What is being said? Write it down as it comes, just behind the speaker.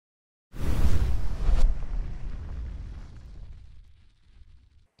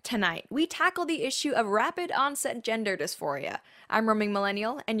Tonight, we tackle the issue of rapid onset gender dysphoria. I'm roaming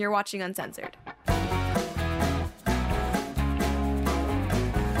Millennial, and you're watching Uncensored.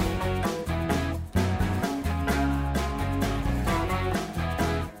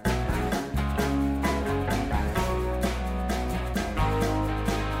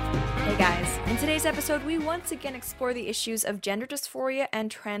 Hey guys, in today's episode, we once again explore the issues of gender dysphoria and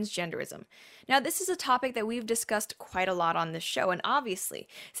transgenderism. Now, this is a topic that we've discussed quite a lot on this show, and obviously,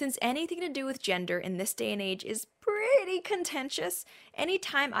 since anything to do with gender in this day and age is pretty contentious,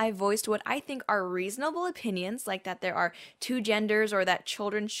 anytime I've voiced what I think are reasonable opinions, like that there are two genders or that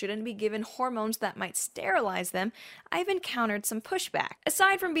children shouldn't be given hormones that might sterilize them, I've encountered some pushback.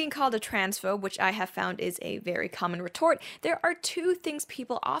 Aside from being called a transphobe, which I have found is a very common retort, there are two things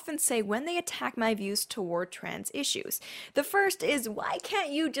people often say when they attack my views toward trans issues. The first is, why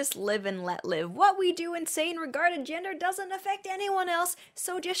can't you just live and let live? What we do and say in regard to gender doesn't affect anyone else,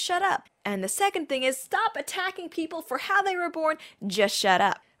 so just shut up. And the second thing is, stop attacking people for how they were born, just shut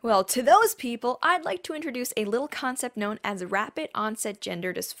up. Well, to those people, I'd like to introduce a little concept known as rapid onset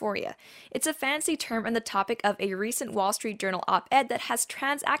gender dysphoria. It's a fancy term and the topic of a recent Wall Street Journal op-ed that has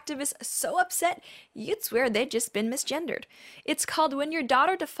trans activists so upset you'd swear they'd just been misgendered. It's called When Your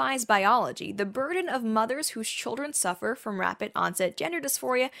Daughter Defies Biology, the Burden of Mothers Whose Children Suffer from Rapid Onset Gender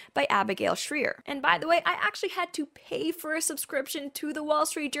Dysphoria by Abigail Shrier. And by the way, I actually had to pay for a subscription to the Wall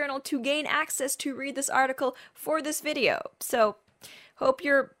Street Journal to gain access to read this article for this video. So, Hope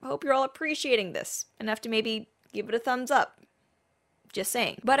you're all appreciating this, enough to maybe give it a thumbs up. Just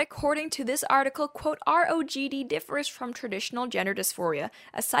saying. But according to this article, quote, ROGD differs from traditional gender dysphoria,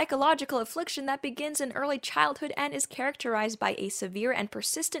 a psychological affliction that begins in early childhood and is characterized by a severe and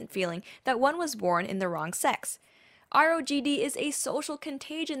persistent feeling that one was born in the wrong sex. ROGD is a social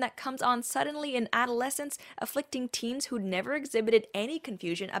contagion that comes on suddenly in adolescence, afflicting teens who'd never exhibited any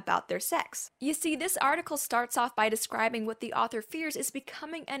confusion about their sex. You see, this article starts off by describing what the author fears is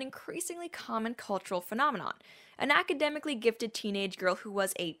becoming an increasingly common cultural phenomenon. An academically gifted teenage girl who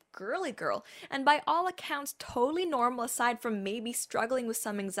was a girly girl, and by all accounts totally normal aside from maybe struggling with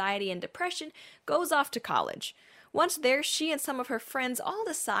some anxiety and depression, goes off to college. Once there, she and some of her friends all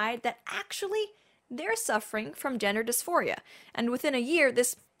decide that actually, they're suffering from gender dysphoria, and within a year,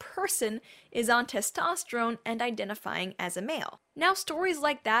 this person is on testosterone and identifying as a male. Now, stories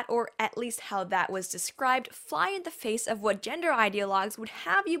like that, or at least how that was described, fly in the face of what gender ideologues would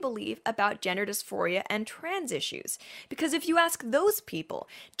have you believe about gender dysphoria and trans issues. Because if you ask those people,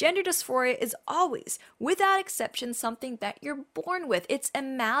 gender dysphoria is always, without exception, something that you're born with. It's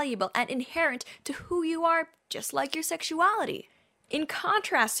malleable and inherent to who you are, just like your sexuality. In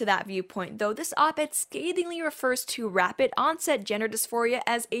contrast to that viewpoint, though, this op-ed scathingly refers to rapid onset gender dysphoria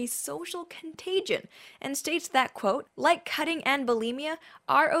as a social contagion and states that, quote, like cutting and bulimia,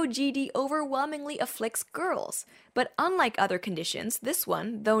 ROGD overwhelmingly afflicts girls. But unlike other conditions, this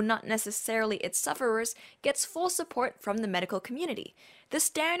one, though not necessarily its sufferers, gets full support from the medical community. The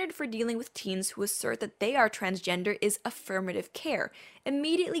standard for dealing with teens who assert that they are transgender is affirmative care,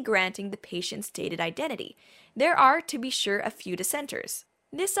 immediately granting the patient's stated identity. There are, to be sure, a few dissenters.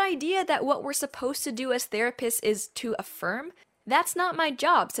 This idea that what we're supposed to do as therapists is to affirm? That's not my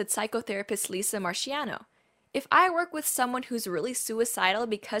job, said psychotherapist Lisa Marciano. If I work with someone who's really suicidal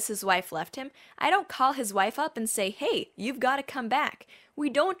because his wife left him, I don't call his wife up and say, hey, you've got to come back. We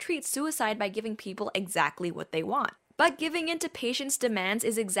don't treat suicide by giving people exactly what they want. But giving in to patients' demands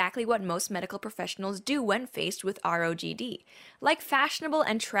is exactly what most medical professionals do when faced with ROGD. Like fashionable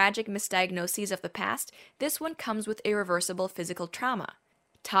and tragic misdiagnoses of the past, this one comes with irreversible physical trauma.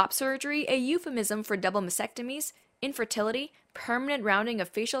 Top surgery, a euphemism for double mastectomies, infertility, permanent rounding of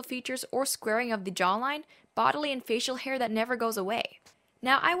facial features or squaring of the jawline, bodily and facial hair that never goes away.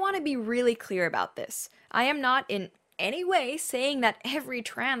 Now, I want to be really clear about this. I am not in any way saying that every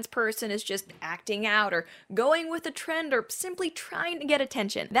trans person is just acting out or going with the trend or simply trying to get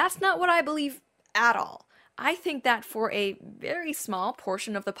attention. That's not what I believe at all. I think that for a very small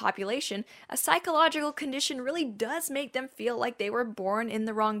portion of the population, a psychological condition really does make them feel like they were born in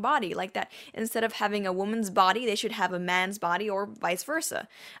the wrong body, like that instead of having a woman's body, they should have a man's body or vice versa.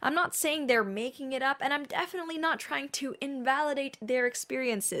 I'm not saying they're making it up, and I'm definitely not trying to invalidate their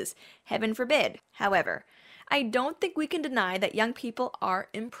experiences. Heaven forbid. However, I don't think we can deny that young people are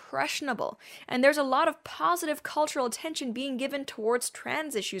impressionable, and there's a lot of positive cultural attention being given towards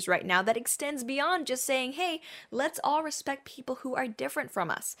trans issues right now that extends beyond just saying, hey, let's all respect people who are different from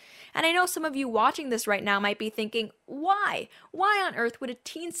us. And I know some of you watching this right now might be thinking, why? Why on earth would a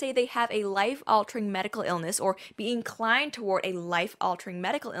teen say they have a life-altering medical illness or be inclined toward a life-altering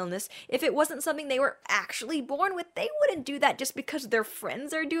medical illness if it wasn't something they were actually born with? They wouldn't do that just because their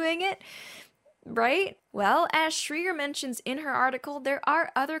friends are doing it. Right? Well, as Schreier mentions in her article, there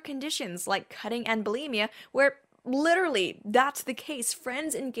are other conditions like cutting and bulimia where literally that's the case.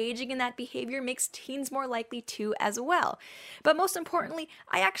 Friends engaging in that behavior makes teens more likely to as well. But most importantly,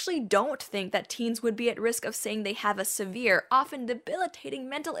 I actually don't think that teens would be at risk of saying they have a severe, often debilitating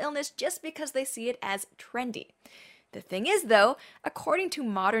mental illness just because they see it as trendy. The thing is, though, according to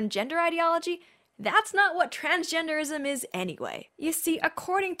modern gender ideology, that's not what transgenderism is anyway. You see,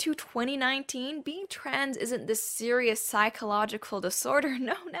 according to 2019, being trans isn't this serious psychological disorder.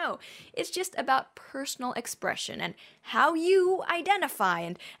 No. It's just about personal expression and how you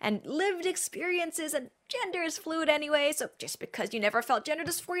identify and lived experiences, and gender is fluid anyway, so just because you never felt gender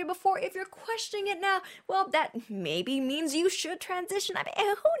dysphoria before, if you're questioning it now, well, that maybe means you should transition. I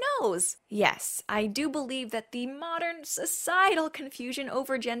mean, who knows? Yes, I do believe that the modern societal confusion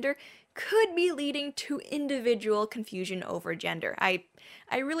over gender could be leading to individual confusion over gender. I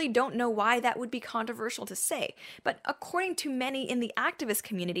really don't know why that would be controversial to say, but according to many in the activist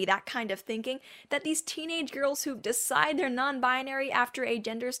community, that kind of thinking, that these teenage girls who decide they're non-binary after a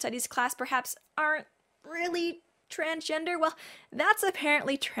gender studies class perhaps aren't really transgender, well, that's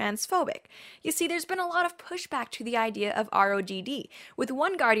apparently transphobic. You see, there's been a lot of pushback to the idea of ROGD, with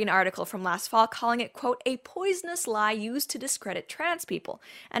one Guardian article from last fall calling it, quote, a poisonous lie used to discredit trans people,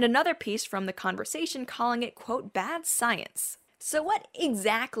 and another piece from The Conversation calling it, quote, bad science. So what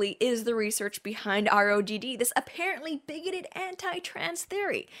exactly is the research behind ROGD, this apparently bigoted anti-trans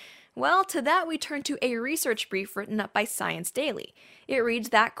theory? Well, to that we turn to a research brief written up by Science Daily. It reads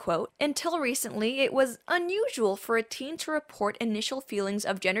that, quote, until recently, it was unusual for a teen to report initial feelings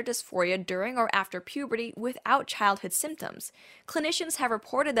of gender dysphoria during or after puberty without childhood symptoms. Clinicians have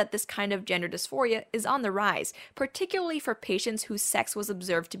reported that this kind of gender dysphoria is on the rise, particularly for patients whose sex was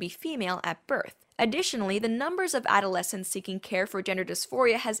observed to be female at birth. Additionally, the numbers of adolescents seeking care for gender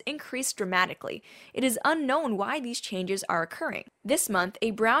dysphoria has increased dramatically. It is unknown why these changes are occurring. This month,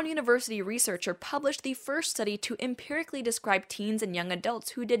 a Brown University researcher published the first study to empirically describe teens and young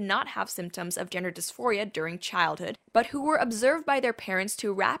adults who did not have symptoms of gender dysphoria during childhood, but who were observed by their parents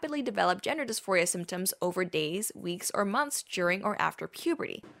to rapidly develop gender dysphoria symptoms over days, weeks, or months during or after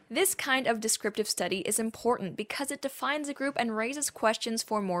puberty. This kind of descriptive study is important because it defines a group and raises questions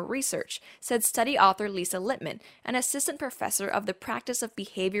for more research, said study author Lisa Littman, an assistant professor of the practice of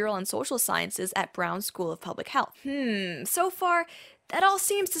behavioral and social sciences at Brown School of Public Health. So far, that all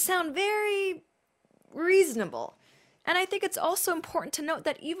seems to sound very reasonable. And I think it's also important to note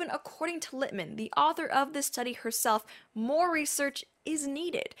that even according to Littman, the author of this study herself, more research is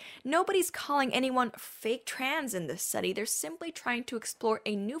needed. Nobody's calling anyone fake trans in this study. They're simply trying to explore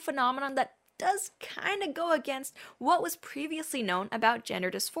a new phenomenon that does kind of go against what was previously known about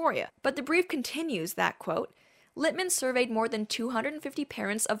gender dysphoria. But the brief continues that, quote, Littman surveyed more than 250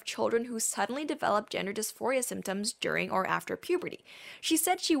 parents of children who suddenly developed gender dysphoria symptoms during or after puberty. She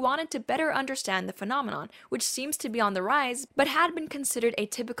said she wanted to better understand the phenomenon, which seems to be on the rise, but had been considered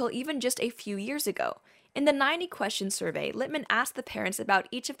atypical even just a few years ago. In the 90-question survey, Littman asked the parents about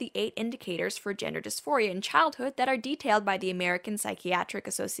each of the 8 indicators for gender dysphoria in childhood that are detailed by the American Psychiatric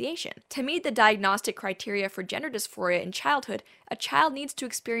Association. To meet the diagnostic criteria for gender dysphoria in childhood, a child needs to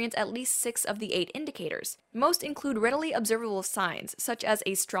experience at least 6 of the 8 indicators. Most include readily observable signs, such as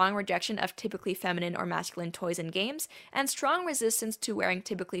a strong rejection of typically feminine or masculine toys and games, and strong resistance to wearing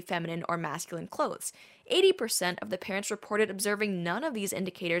typically feminine or masculine clothes. 80% of the parents reported observing none of these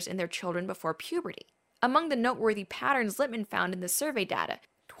indicators in their children before puberty. Among the noteworthy patterns Littman found in the survey data,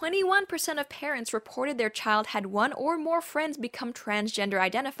 21% of parents reported their child had one or more friends become transgender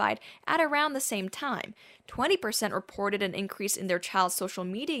identified at around the same time. 20% reported an increase in their child's social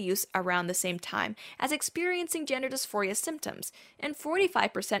media use around the same time as experiencing gender dysphoria symptoms, and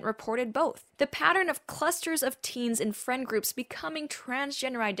 45% reported both. The pattern of clusters of teens in friend groups becoming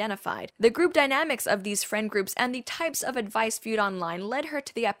transgender identified, the group dynamics of these friend groups, and the types of advice viewed online led her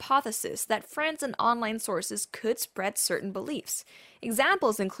to the hypothesis that friends and online sources could spread certain beliefs.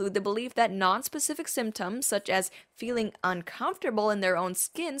 Examples include the belief that non-specific symptoms, such as feeling uncomfortable in their own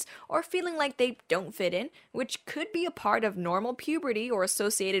skins or feeling like they don't fit in, which could be a part of normal puberty or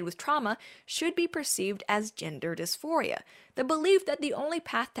associated with trauma, should be perceived as gender dysphoria. The belief that the only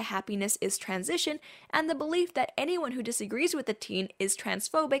path to happiness is transition, and the belief that anyone who disagrees with a teen is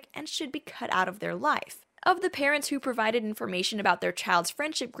transphobic and should be cut out of their life. Of the parents who provided information about their child's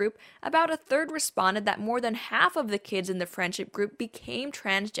friendship group, about a third responded that more than half of the kids in the friendship group became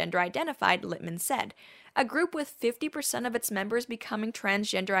transgender identified, Littman said. A group with 50% of its members becoming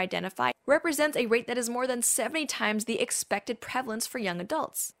transgender identified represents a rate that is more than 70 times the expected prevalence for young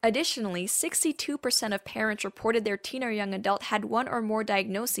adults. Additionally, 62% of parents reported their teen or young adult had one or more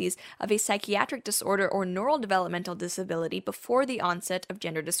diagnoses of a psychiatric disorder or neurodevelopmental disability before the onset of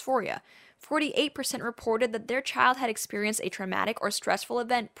gender dysphoria. 48% reported that their child had experienced a traumatic or stressful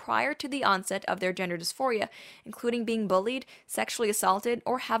event prior to the onset of their gender dysphoria, including being bullied, sexually assaulted,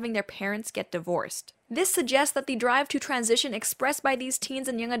 or having their parents get divorced. This suggests that the drive to transition expressed by these teens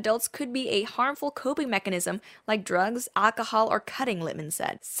and young adults could be a harmful coping mechanism like drugs, alcohol, or cutting, Littman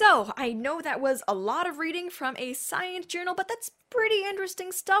said. So, I know that was a lot of reading from a science journal, but that's pretty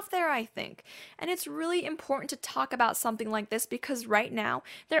interesting stuff there, I think. And it's really important to talk about something like this because right now,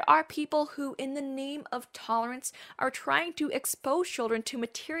 there are people who, in the name of tolerance, are trying to expose children to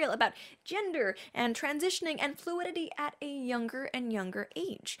material about gender and transitioning and fluidity at a younger and younger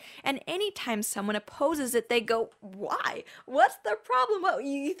age. And anytime someone opposes it, they go, why? What's the problem? What,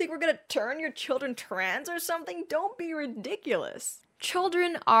 you think we're gonna turn your children trans or something? Don't be ridiculous.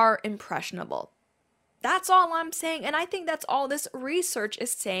 Children are impressionable. That's all I'm saying, and I think that's all this research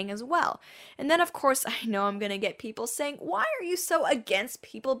is saying as well. And then, of course, I know I'm gonna get people saying, why are you so against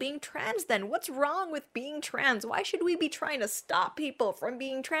people being trans then? What's wrong with being trans? Why should we be trying to stop people from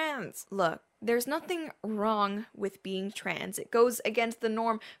being trans? Look, there's nothing wrong with being trans. It goes against the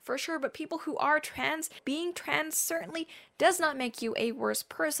norm for sure, but people who are trans, being trans certainly does not make you a worse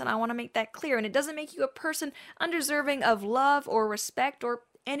person. I want to make that clear, and it doesn't make you a person undeserving of love or respect or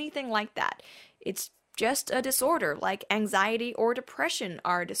anything like that. It's just a disorder, like anxiety or depression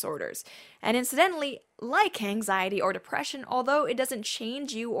are disorders. And incidentally, like anxiety or depression, although it doesn't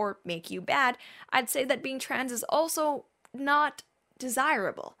change you or make you bad, I'd say that being trans is also not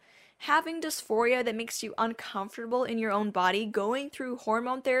desirable. Having dysphoria that makes you uncomfortable in your own body, going through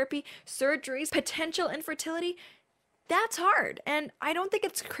hormone therapy, surgeries, potential infertility, that's hard. And I don't think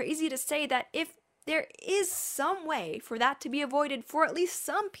it's crazy to say that if there is some way for that to be avoided for at least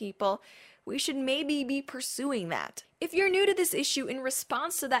some people, we should maybe be pursuing that. If you're new to this issue, in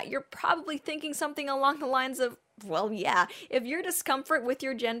response to that, you're probably thinking something along the lines of, well, yeah, if your discomfort with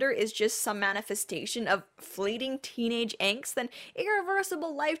your gender is just some manifestation of fleeting teenage angst, then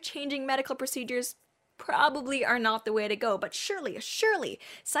irreversible, life-changing medical procedures probably are not the way to go. But surely,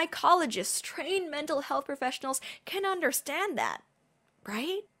 psychologists, trained mental health professionals can understand that,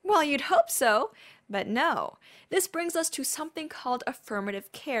 right? Well, you'd hope so, but no. This brings us to something called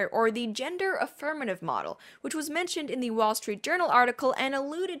affirmative care, or the gender affirmative model, which was mentioned in the Wall Street Journal article and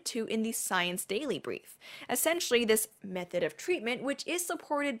alluded to in the Science Daily brief. Essentially, this method of treatment, which is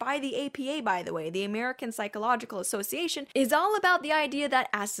supported by the APA, by the way, the American Psychological Association, is all about the idea that,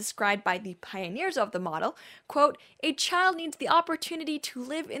 as described by the pioneers of the model, quote, a child needs the opportunity to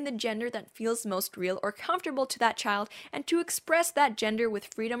live in the gender that feels most real or comfortable to that child, and to express that gender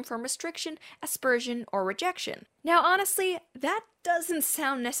with freedom from restriction, aspersion, or rejection. Now, honestly, that doesn't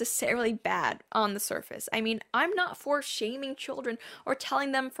sound necessarily bad on the surface. I mean, I'm not for shaming children or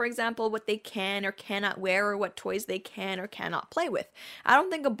telling them, for example, what they can or cannot wear or what toys they can or cannot play with. I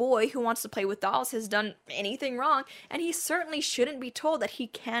don't think a boy who wants to play with dolls has done anything wrong, and he certainly shouldn't be told that he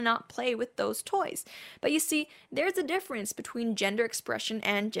cannot play with those toys. But you see, there's a difference between gender expression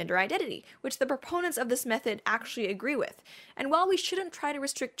and gender identity, which the proponents of this method actually agree with. And while we shouldn't try to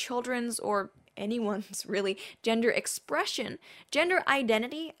restrict children's or anyone's really gender expression, gender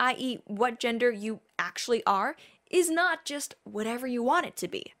identity, i.e. what gender you actually are, is not just whatever you want it to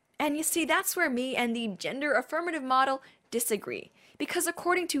be. And you see, that's where me and the gender affirmative model disagree. Because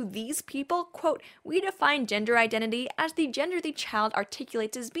according to these people, quote, we define gender identity as the gender the child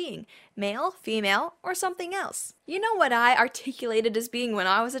articulates as being, male, female, or something else. You know what I articulated as being when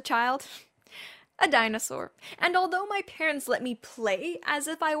I was a child? A dinosaur. And although my parents let me play as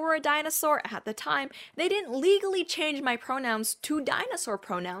if I were a dinosaur at the time, they didn't legally change my pronouns to dinosaur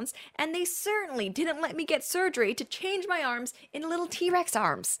pronouns, and they certainly didn't let me get surgery to change my arms into little T-Rex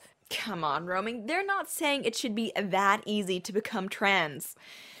arms. Come on, Roaming, they're not saying it should be that easy to become trans.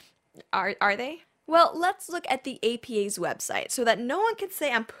 Are they? Well, let's look at the APA's website so that no one can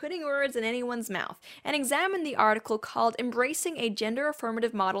say I'm putting words in anyone's mouth, and examine the article called Embracing a Gender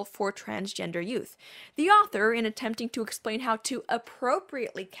Affirmative Model for Transgender Youth. The author, in attempting to explain how to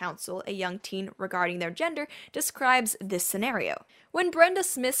appropriately counsel a young teen regarding their gender, describes this scenario. When Brenda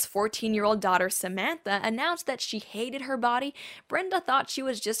Smith's 14-year-old daughter Samantha announced that she hated her body, Brenda thought she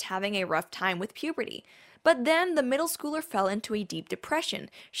was just having a rough time with puberty. But then the middle schooler fell into a deep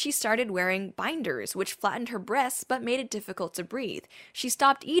depression. She started wearing binders, which flattened her breasts but made it difficult to breathe. She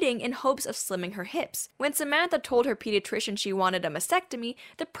stopped eating in hopes of slimming her hips. When Samantha told her pediatrician she wanted a mastectomy,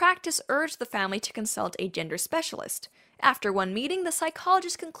 the practice urged the family to consult a gender specialist. After one meeting, the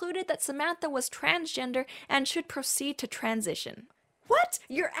psychologist concluded that Samantha was transgender and should proceed to transition. What?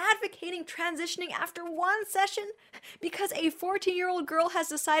 You're advocating transitioning after one session? Because a 14-year-old girl has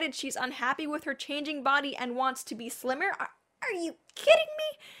decided she's unhappy with her changing body and wants to be slimmer? Are you kidding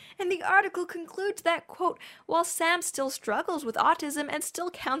me? And the article concludes that, quote, while Sam still struggles with autism and still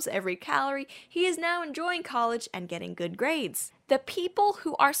counts every calorie, he is now enjoying college and getting good grades. The people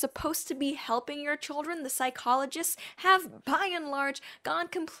who are supposed to be helping your children, the psychologists, have, by and large, gone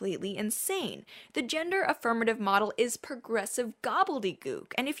completely insane. The gender affirmative model is progressive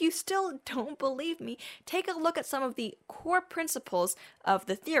gobbledygook, and if you still don't believe me, take a look at some of the core principles of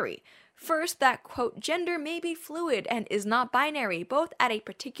the theory. First, that, quote, gender may be fluid and is not binary, both at a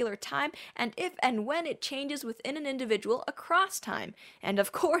particular time and if and when it changes within an individual across time. And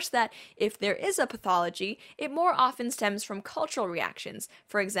of course that, if there is a pathology, it more often stems from cultural reactions,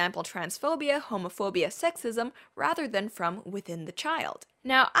 for example, transphobia, homophobia, sexism, rather than from within the child.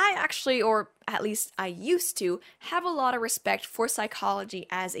 Now, I actually, or at least I used to, have a lot of respect for psychology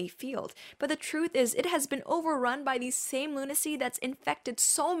as a field, but the truth is it has been overrun by the same lunacy that's infected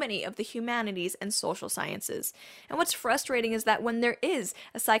so many of the humanities and social sciences. And what's frustrating is that when there is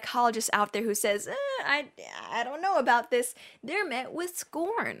a psychologist out there who says, I don't know about this, they're met with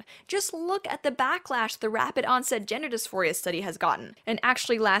scorn. Just look at the backlash the rapid onset gender dysphoria study has gotten. And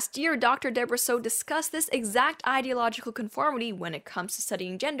actually last year, Dr. Deborah So discussed this exact ideological conformity when it comes to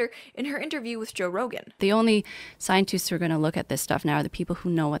studying gender in her interview with Joe Rogan. The only scientists who are going to look at this stuff now are the people who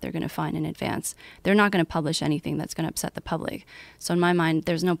know what they're going to find in advance. They're not going to publish anything that's going to upset the public. So in my mind,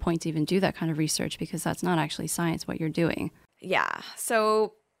 there's no point to even do that kind of research because that's not actually science what you're doing. Yeah,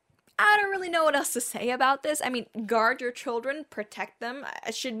 so I don't really know what else to say about this. I mean, guard your children, protect them,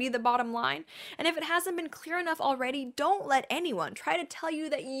 should be the bottom line. And if it hasn't been clear enough already, don't let anyone try to tell you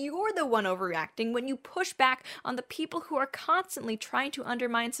that you're the one overreacting when you push back on the people who are constantly trying to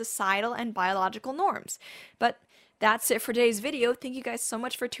undermine societal and biological norms. But that's it for today's video. Thank you guys so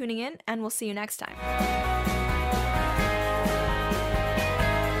much for tuning in, and we'll see you next time.